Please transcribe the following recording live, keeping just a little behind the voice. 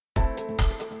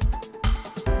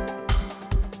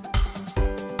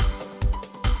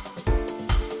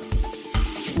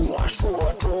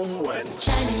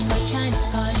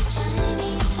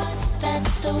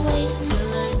the way to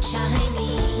learn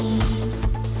Chinese.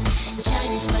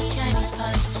 ChinesePod,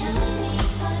 ChinesePod,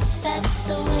 ChinesePod. That's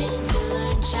the way to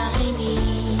learn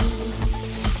Chinese.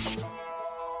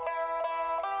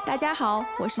 大家好，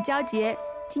我是焦杰，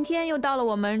今天又到了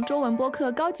我们中文播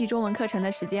客高级中文课程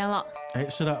的时间了。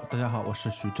是的，大家好，我是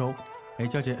徐州。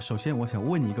焦姐，首先我想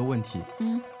问你一个问题，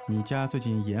你家最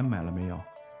近盐买了没有？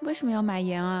为什么要买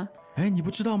盐啊？你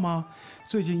不知道吗？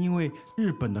最近因为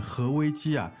日本的核危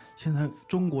机啊，现在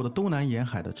中国的东南沿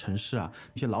海的城市啊，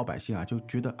一些老百姓啊就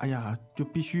觉得，就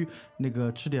必须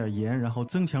吃点盐，然后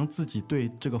增强自己对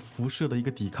这个辐射的一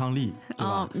个抵抗力，对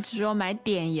吧？你是说买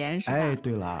碘盐是吧？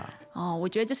对啦。我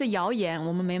觉得这是谣言，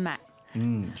我们没买。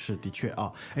是的确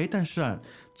啊。但是啊，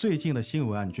最近的新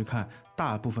闻啊，你去看，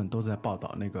大部分都在报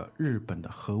道那个日本的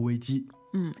核危机。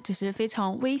这是非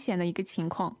常危险的一个情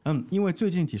况。因为最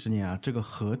近几十年啊，这个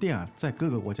核电啊，在各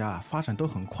个国家啊发展都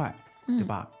很快，对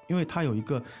吧？因为它有一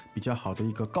个比较好的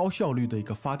一个高效率的一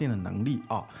个发电的能力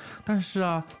啊。但是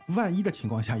啊，万一的情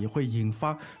况下也会引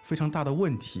发非常大的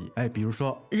问题。比如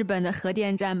说日本的核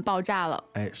电站爆炸了。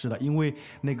是的，因为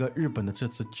那个日本的这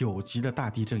次9级的大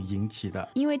地震引起的。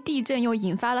因为地震又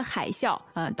引发了海啸，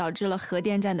导致了核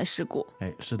电站的事故。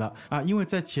是的啊，因为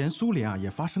在前苏联啊也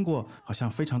发生过好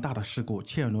像非常大的事故，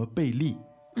切尔诺贝利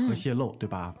核泄漏，对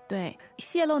吧？对，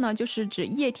泄漏呢就是指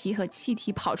液体和气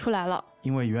体跑出来了。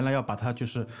因为原来要把它就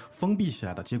是封闭起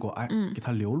来的，结果给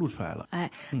它流露出来了。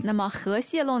那么核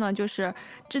泄漏呢，就是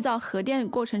制造核电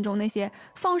过程中那些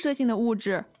放射性的物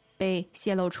质被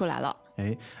泄露出来了。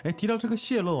提到这个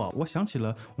泄漏啊，我想起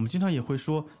了我们经常也会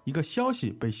说一个消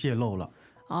息被泄露了。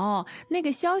那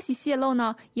个消息泄露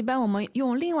呢，一般我们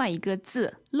用另外一个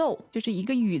字漏，就是一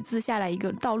个雨字下来一个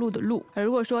道路的路。而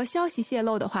如果说消息泄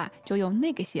露的话，就用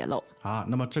那个泄漏。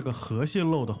那么这个核泄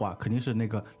漏的话，肯定是那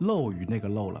个漏雨那个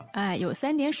漏了。有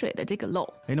3点水的这个漏。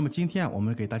那么今天我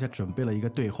们给大家准备了一个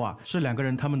对话，是2个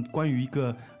人他们关于一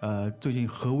个最近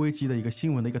核危机的一个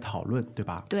新闻的一个讨论，对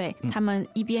吧？对，他们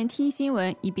一边听新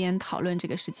闻一边讨论这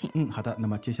个事情。好的，那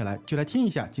么接下来就来听一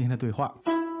下今天的对话。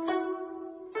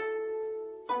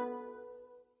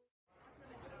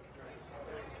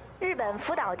日本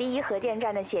福岛第一核电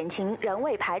站的险情仍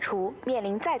未排除，面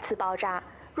临再次爆炸。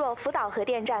若福岛核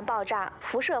电站爆炸，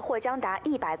辐射或将达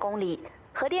100公里。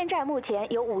核电站目前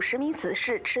有50名死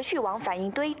士持续往反应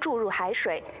堆注入海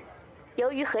水。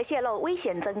由于核泄漏危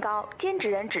险增高，监制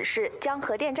人指示将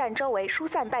核电站周围疏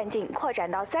散半径扩展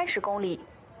到30公里。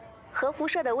核辐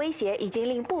射的威胁已经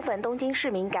令部分东京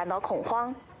市民感到恐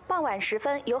慌。傍晚时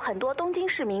分，有很多东京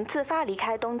市民自发离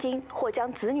开东京，或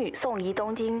将子女送离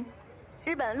东京。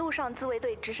日本陆上自卫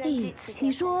队直升机此前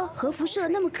你说核辐射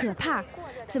那么可怕，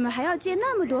怎么还要建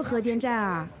那么多核电站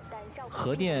啊？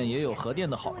核电也有核电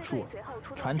的好处，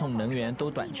传统能源都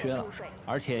短缺了，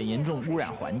而且严重污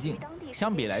染环境。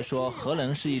相比来说，核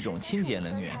能是一种清洁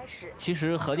能源。其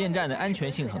实核电站的安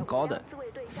全性很高的，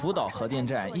福岛核电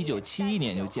站1971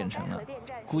年就建成了，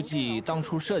估计当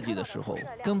初设计的时候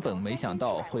根本没想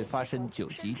到会发生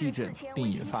9级地震并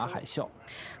引发海啸。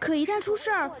可一旦出事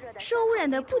儿，受污染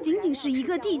的不仅仅是一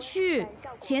个地区。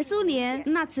前苏联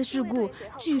那次事故，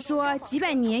据说几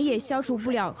百年也消除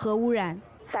不了核污染。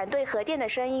反对核电的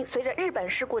声音随着日本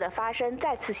事故的发生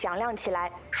再次响亮起来，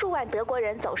数万德国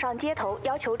人走上街头，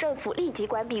要求政府立即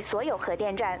关闭所有核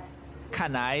电站。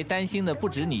看来担心的不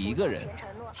止你一个人，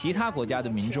其他国家的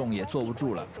民众也坐不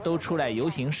住了，都出来游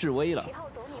行示威了。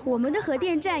我们的核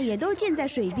电站也都建在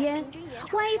水边，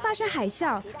万一发生海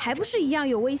啸，还不是一样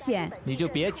有危险？你就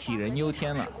别杞人忧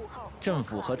天了，政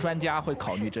府和专家会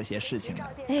考虑这些事情的。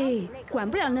管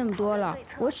不了那么多了，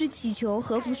我只祈求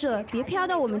核辐射别飘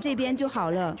到我们这边就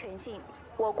好了。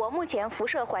我国目前辐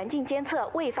射环境监测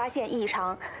未发现异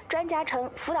常，专家称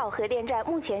福岛核电站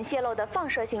目前泄漏的放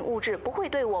射性物质不会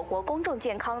对我国公众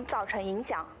健康造成影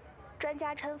响。专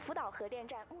家称福岛核电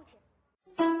站目前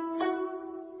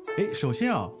首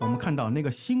先啊，我们看到那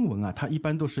个新闻啊，它一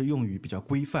般都是用语比较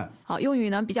规范，用语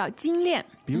呢比较精炼。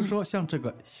比如说像这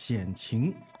个险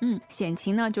情，险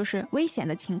情呢就是危险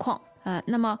的情况。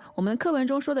那么我们课文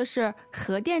中说的是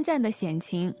核电站的险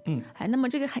情，那么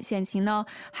这个险情呢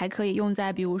还可以用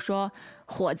在比如说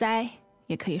火灾，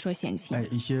也可以说险情，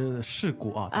一些事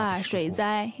故水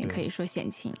灾也可以说险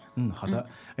情。好的。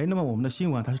那么我们的新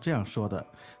闻它是这样说的：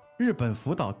日本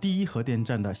福岛第一核电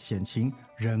站的险情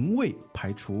仍未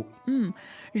排除。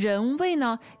仍未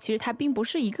呢，其实它并不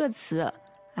是一个词，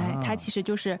它其实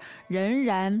就是仍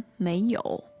然没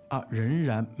有。仍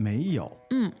然没有。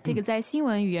这个在新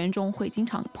闻语言中会经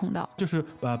常碰到，就是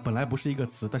本来不是一个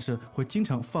词，但是会经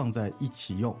常放在一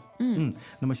起用。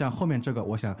那么像后面这个，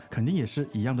我想肯定也是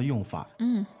一样的用法。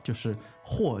就是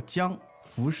或将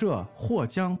辐射或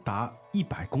将达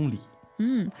100公里。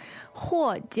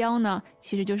或将呢，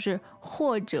其实就是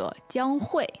或者将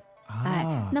会。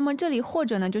那么这里或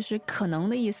者呢，就是可能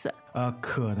的意思。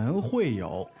可能会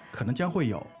有，可能将会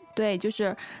有。对，就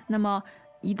是那么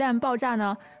一旦爆炸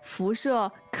呢，辐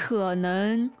射可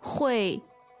能会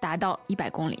达到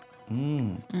100公里。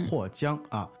或将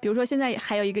啊。比如说现在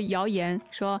还有一个谣言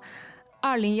说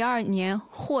，2012年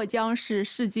或将是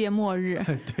世界末日。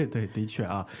对，的确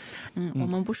啊。我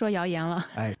们不说谣言了。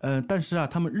但是啊，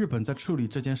他们日本在处理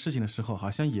这件事情的时候，好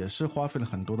像也是花费了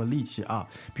很多的力气啊。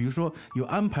比如说，有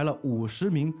安排了50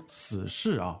名死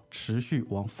士啊，持续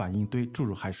往反应堆注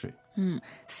入海水。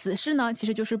死士呢，其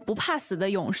实就是不怕死的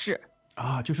勇士。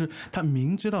就是他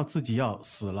明知道自己要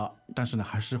死了，但是呢，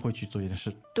还是会去做一件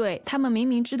事。对，他们明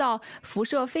明知道辐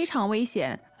射非常危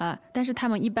险但是他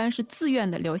们一般是自愿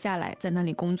的留下来在那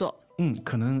里工作。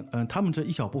可能他们这一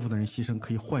小部分的人牺牲，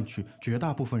可以换取绝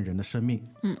大部分人的生命。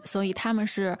所以他们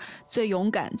是最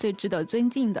勇敢、最值得尊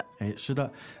敬的。是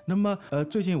的。那么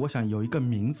最近我想有一个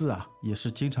名字啊，也是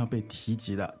经常被提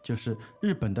及的，就是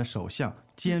日本的首相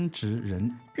菅直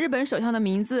人。日本首相的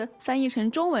名字翻译成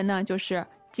中文呢，就是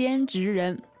菅直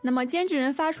人。那么菅直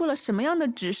人发出了什么样的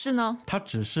指示呢？他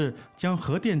指示将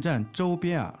核电站周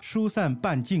边疏散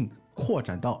半径扩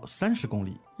展到30公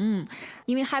里。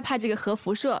因为害怕这个核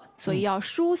辐射，所以要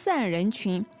疏散人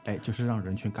群。就是让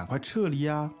人群赶快撤离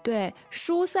啊。对，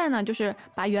疏散呢，就是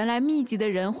把原来密集的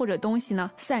人或者东西呢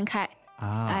散开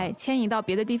迁移到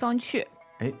别的地方去。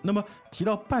那么提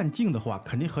到半径的话，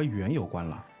肯定和远有关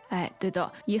了。对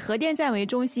的，以核电站为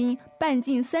中心，半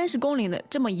径30公里的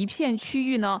这么一片区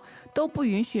域呢，都不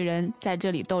允许人在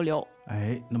这里逗留。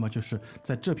那么就是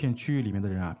在这片区域里面的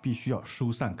人啊，必须要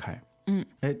疏散开。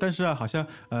但是啊，好像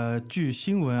据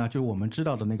新闻啊，就我们知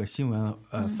道的那个新闻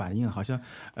反映，好像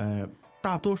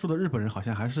大多数的日本人好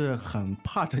像还是很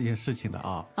怕这件事情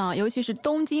的尤其是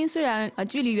东京，虽然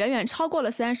距离远远超过了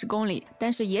30公里，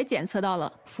但是也检测到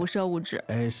了辐射物质。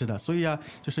是的，所以啊，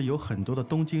就是有很多的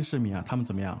东京市民啊，他们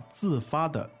怎么样自发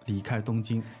的离开东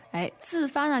京。自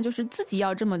发呢，就是自己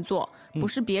要这么做，不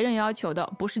是别人要求的，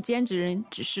不是菅直人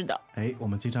指示的。我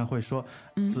们经常会说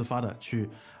自发的去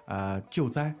救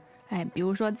灾。比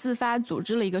如说自发组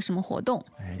织了一个什么活动。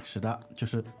是的，就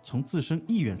是从自身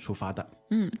意愿出发的。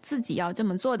自己要这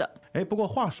么做的。不过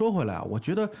话说回来啊，我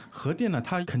觉得核电呢，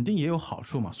它肯定也有好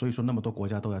处嘛，所以说那么多国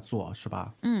家都在做，是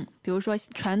吧？比如说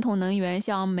传统能源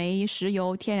像煤、石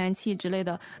油、天然气之类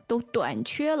的都短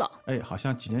缺了。好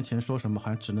像几年前说什么好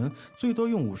像只能最多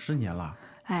用50年了。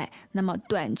那么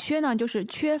短缺呢，就是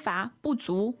缺乏、不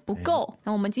足、不够。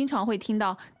那我们经常会听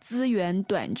到资源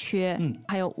短缺，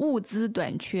还有物资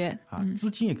短缺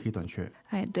资金也可以短缺。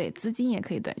对，资金也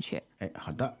可以短缺。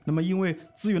好的。那么因为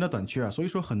资源的短缺所以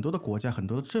说很多的国家、很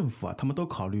多的政府他们都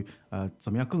考虑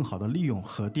怎么样更好的利用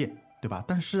核电，对吧？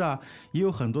但是也有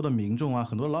很多的民众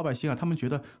很多的老百姓他们觉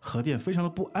得核电非常的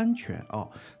不安全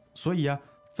所以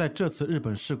在这次日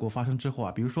本事故发生之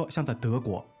后比如说像在德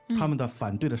国，他们的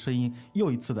反对的声音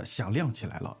又一次的响亮起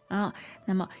来了。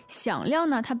那么响亮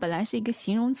呢，它本来是一个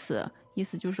形容词，意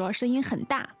思就是说声音很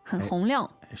大、很洪亮。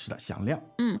是的，响亮。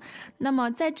那么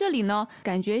在这里呢，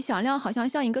感觉响亮好像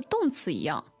像一个动词一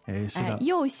样。是的，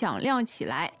又响亮起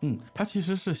来。它其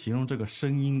实是形容这个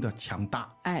声音的强大。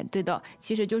对的，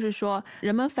其实就是说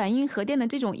人们反映核电的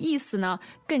这种意思呢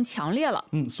更强烈了。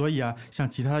所以像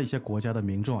其他一些国家的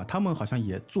民众他们好像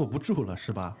也坐不住了，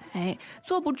是吧？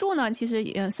坐不住呢，其实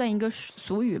也算一个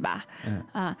俗语吧。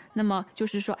那么就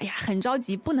是说，很着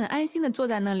急，不能安心的坐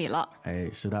在那里了。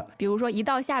是的。比如说一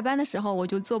到下班的时候，我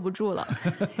就坐不住了，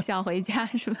想回家，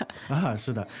是吧？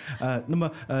是的。那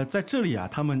么在这里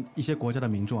他们一些国家的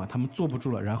民众他们坐不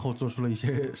住了，然后做出了一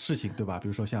些事情，对吧？比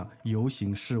如说像游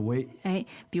行示威。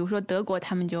比如说德国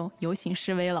他们就游行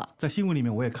示威了。在新闻里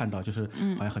面我也看到，就是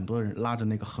好像很多人拉着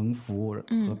那个横幅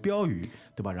和标语，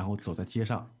对吧？然后走在街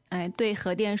上。对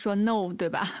核电说 no， 对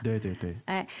吧？对。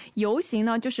游行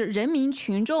呢，就是人民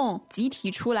群众集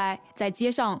体出来在街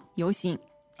上游行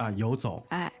游走。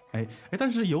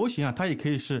但是游行它也可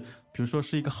以是，比如说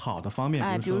是一个好的方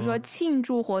面，比如说庆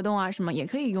祝活动什么也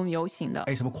可以用游行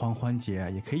的。什么狂欢节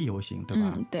也可以游行，对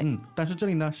吧？对。但是这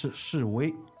里呢是示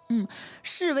威。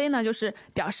示威呢就是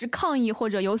表示抗议或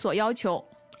者有所要求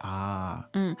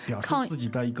表示自己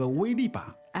的一个威力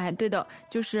吧。对的，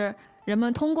就是人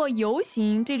们通过游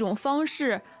行这种方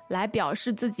式来表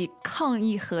示自己抗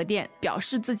议核电，表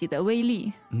示自己的威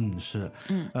力。是，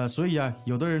所以啊，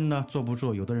有的人呢坐不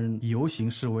住，有的人游行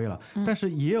示威了，但是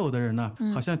也有的人呢，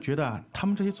好像觉得啊，他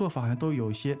们这些做法好像都有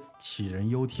一些杞人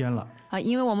忧天了啊，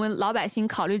因为我们老百姓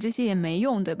考虑这些也没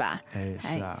用，对吧？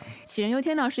是啊，杞人忧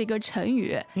天呢是一个成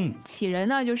语，杞人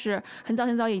呢就是很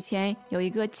早以前有一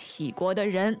个杞国的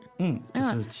人，就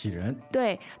是杞人，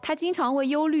对，他经常会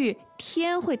忧虑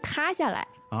天会塌下来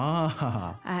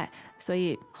啊，所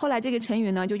以后来这个成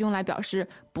语呢就用来表示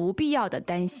不必要的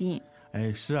担心。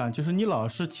是啊，就是你老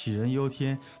是杞人忧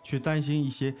天，去担心一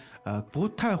些不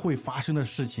太会发生的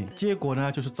事情，结果呢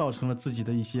就是造成了自己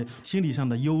的一些心理上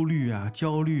的忧虑啊、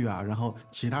焦虑啊，然后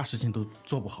其他事情都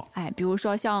做不好。比如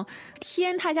说像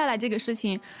天塌下来这个事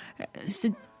情，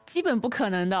是基本不可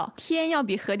能的，天要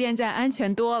比核电站安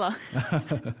全多了。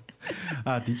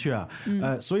的确啊，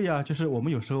所以啊，就是我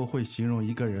们有时候会形容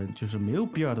一个人，就是没有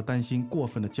必要的担心、过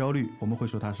分的焦虑，我们会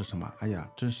说他是什么？哎呀，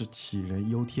真是杞人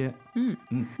忧天。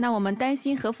那我们担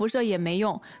心核辐射也没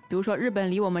用，比如说日本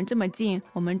离我们这么近，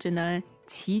我们只能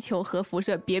祈求核辐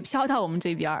射别飘到我们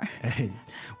这边。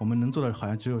我们能做的好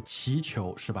像只有祈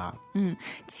求，是吧？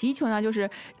祈求呢，就是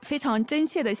非常真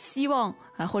切的希望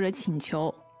或者请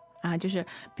求。就是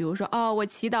比如说我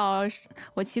祈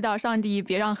祷上帝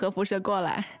别让核辐射过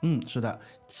来。是的，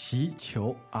祈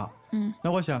求啊。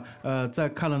那我想在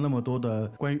看了那么多的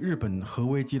关于日本核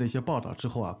危机的一些报道之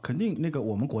后啊，肯定那个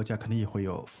我们国家肯定也会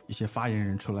有一些发言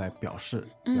人出来表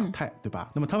态，对吧？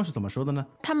那么他们是怎么说的呢？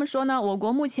他们说呢，我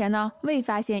国目前呢未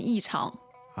发现异常。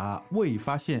未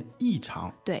发现异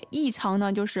常。对，异常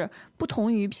呢就是不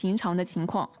同于平常的情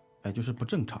况，就是不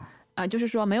正常就是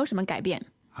说没有什么改变。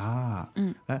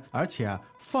而且啊，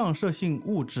放射性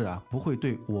物质啊不会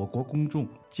对我国公众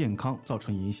健康造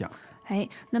成影响。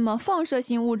那么放射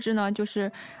性物质呢，就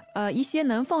是一些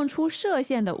能放出射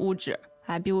线的物质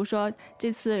比如说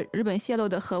这次日本泄露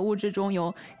的核物质中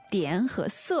有碘和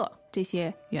铯这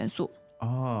些元素。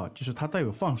就是它带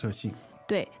有放射性。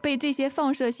对，被这些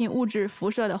放射性物质辐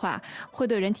射的话，会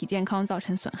对人体健康造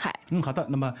成损害。好的，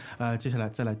那么接下来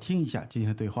再来听一下今天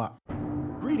的对话。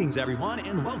Greetings, everyone,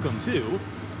 and welcome to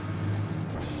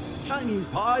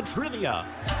ChinesePod Trivia.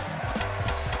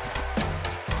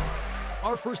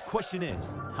 Our first question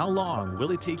is, how long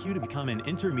will it take you to become an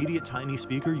intermediate Chinese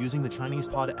speaker using the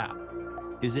ChinesePod app?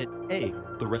 Is it A,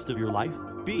 the rest of your life?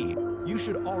 B, you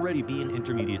should already be an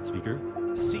intermediate speaker?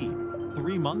 C,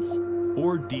 3 months?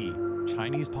 Or D,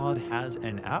 ChinesePod has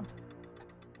an app?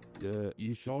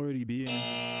 You should already be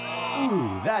in.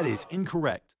 Ooh, that is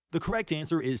incorrect. The correct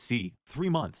answer is C, 3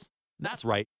 months. That's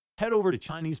right. Head over to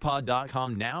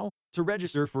ChinesePod.com now to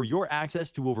register for your access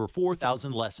to over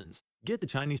 4,000 lessons. Get the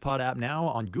ChinesePod app now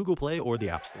on Google Play or the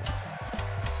App Store.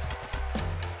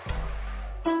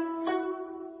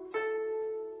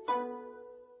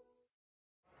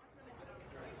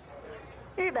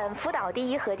 日本福岛第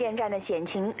一核电站的险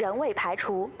情仍未排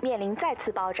除，面临再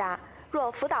次爆炸。若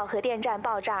福岛核电站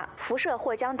爆炸，辐射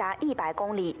或将达100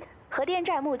公里。核电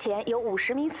站目前有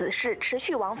50名死士持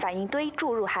续往反应堆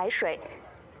注入海水。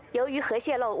由于核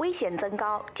泄漏危险增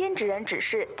高，监制人指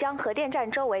示将核电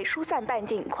站周围疏散半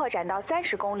径扩展到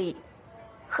30公里。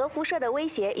核辐射的威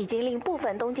胁已经令部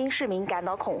分东京市民感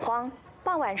到恐慌。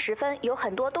傍晚时分，有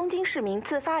很多东京市民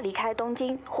自发离开东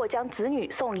京，或将子女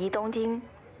送离东京。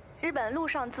日本陆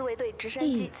上自卫队直升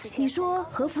机此前你说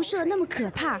核辐射那么可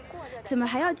怕，怎么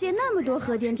还要建那么多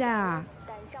核电站啊？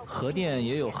核电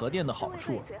也有核电的好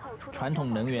处，传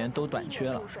统能源都短缺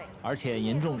了，而且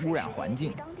严重污染环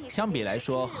境。相比来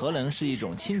说，核能是一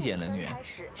种清洁能源。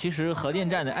其实核电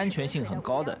站的安全性很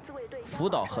高的，福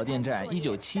岛核电站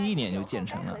1971年就建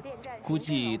成了，估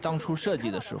计当初设计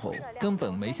的时候根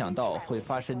本没想到会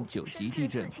发生9级地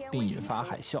震并引发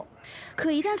海啸。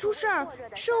可一旦出事儿，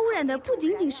受污染的不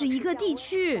仅仅是一个地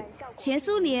区。前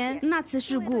苏联那次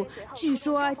事故，据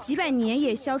说几百年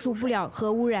也消除不了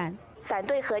核污染。反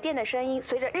对核电的声音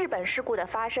随着日本事故的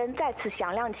发生再次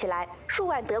响亮起来，数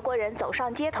万德国人走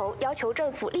上街头，要求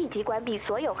政府立即关闭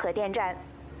所有核电站。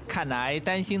看来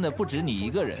担心的不止你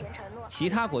一个人，其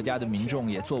他国家的民众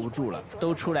也坐不住了，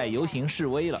都出来游行示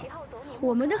威了。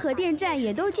我们的核电站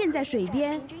也都建在水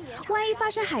边，万一发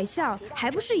生海啸，还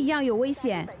不是一样有危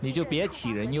险？你就别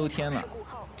杞人忧天了，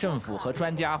政府和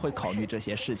专家会考虑这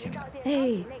些事情的。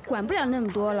管不了那么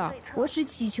多了，我只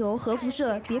祈求核辐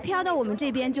射别飘到我们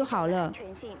这边就好了。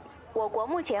我国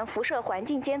目前辐射环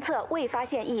境监测未发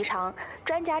现异常，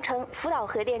专家称福岛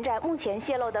核电站目前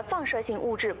泄漏的放射性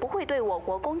物质不会对我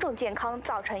国公众健康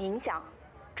造成影响。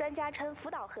专家称福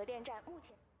岛核电站目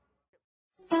前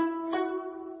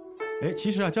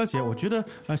其实啊，娇姐，我觉得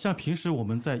像平时我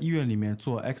们在医院里面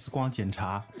做 X 光检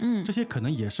查，这些可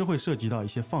能也是会涉及到一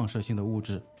些放射性的物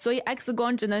质，所以 X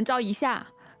光只能照一下。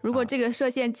如果这个射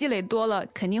线积累多了，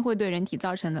肯定会对人体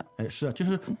造成的。是啊，就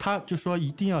是它就说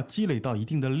一定要积累到一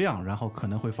定的量，然后可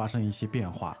能会发生一些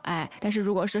变化。但是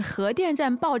如果是核电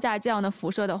站爆炸这样的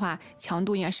辐射的话，强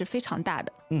度应该是非常大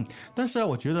的。但是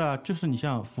我觉得就是你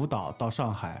像福岛到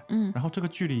上海，然后这个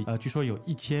距离据说有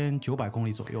1900公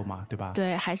里左右嘛，对吧？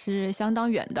对，还是相当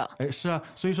远的。是啊，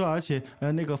所以说而且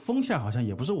那个风向好像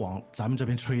也不是往咱们这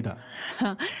边吹的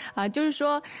就是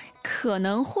说可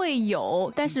能会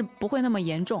有，但是不会那么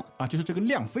严重就是这个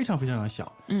量非常非常的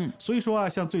小。所以说啊，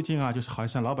像最近啊，就是好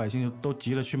像老百姓都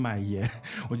急着去买盐，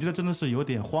我觉得真的是有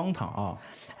点荒唐啊。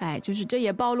就是这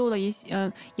也暴露了也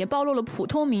暴露了普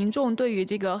通民众对于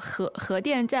这个核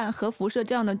电站、核辐射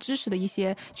这样的知识的一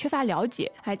些缺乏了解。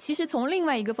其实从另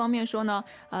外一个方面说呢，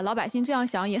老百姓这样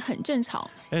想也很正常。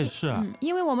是啊，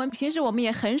因为平时我们也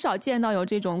很少见到有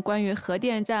这种关于核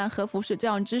电站、核辐射这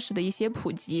样知识的一些普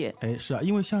及。是啊，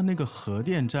因为像那个核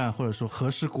电站或者说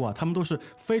核事故啊，他们都是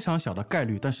非常小的概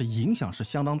率，但是影响是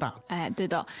相当大。对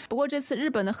的。不过这次日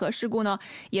本的核事故呢，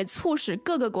也促使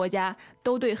各个国家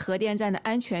都对核电站的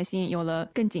安全性有了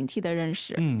更警惕的认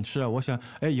识。是啊，我想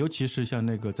尤其是像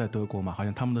那个在德国嘛，好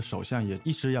像他们的首相也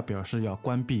一直要表示要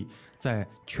关闭在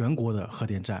全国的核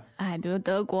电站。比如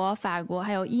德国、法国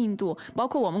还有印度，包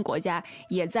括我们国家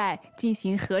也在进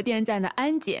行核电站的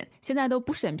安检，现在都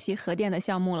不审批核电的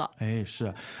项目了。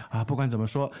是啊，不管怎么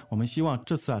说，我们希望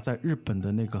这次在日本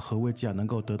的那个核危机能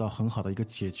够得到很好的一个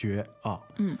解决啊。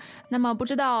那么不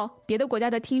知道别的国家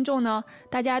的听众呢，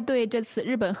大家对这次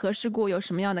日本核事故有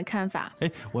什么样的看法？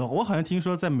我好像听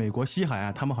说在美国西海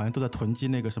岸，他们好像都在囤积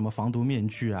那个什么防毒面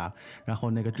具啊，然后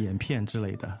那个碘片之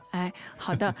类的。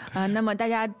好的那么大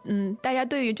家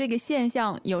对于这个现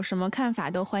象有什么看法，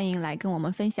都欢迎来跟我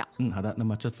们分享。好的，那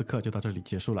么这次课就到这里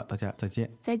结束了，大家再见。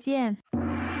再见。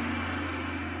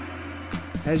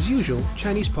As usual,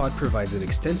 ChinesePod provides an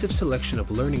extensive selection of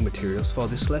learning materials for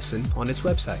this lesson on its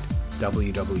website,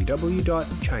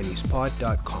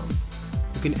 www.chinesepod.com.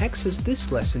 You can access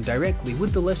this lesson directly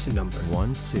with the lesson number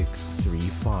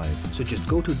 1635. So just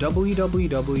go to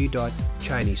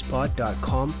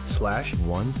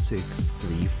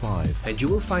www.chinesepod.com/1635 and you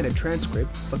will find a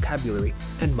transcript, vocabulary,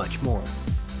 and much more.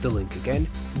 The link again,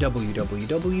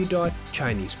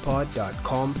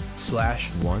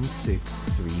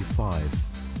 www.chinesepod.com/1635.